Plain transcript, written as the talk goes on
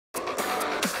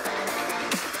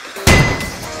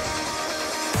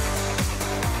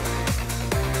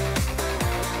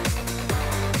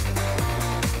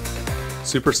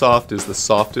Supersoft is the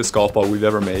softest golf ball we've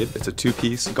ever made. It's a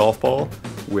two-piece golf ball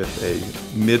with a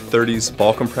mid-30s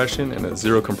ball compression and a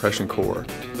zero compression core.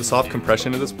 The soft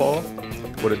compression of this ball,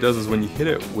 what it does is when you hit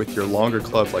it with your longer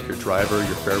clubs like your driver,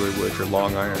 your fairway wood, your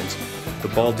long irons, the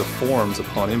ball deforms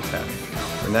upon impact.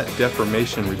 And that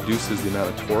deformation reduces the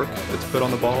amount of torque that's put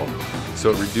on the ball,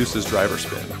 so it reduces driver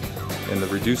spin. And the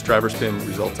reduced driver spin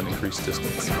results in increased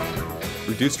distance.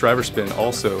 Reduced driver spin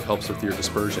also helps with your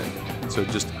dispersion. So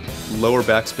just lower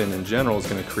backspin in general is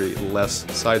going to create less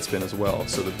side spin as well.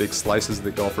 So the big slices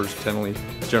that golfers generally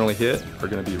hit are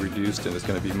going to be reduced and it's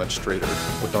going to be much straighter.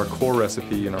 With our core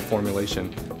recipe and our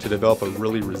formulation to develop a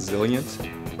really resilient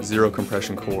zero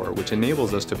compression core, which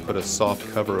enables us to put a soft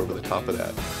cover over the top of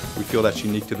that. We feel that's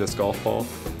unique to this golf ball,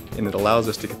 and it allows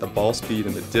us to get the ball speed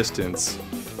and the distance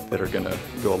that are going to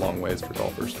go a long ways for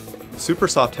golfers.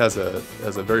 Supersoft has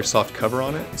a very soft cover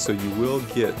on it, so you will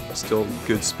get still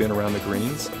good spin around the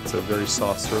greens. It's a very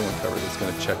soft swirling cover that's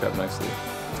going to check up nicely.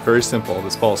 It's very simple.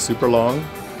 This ball is super long,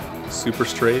 super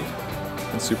straight,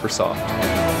 and super soft.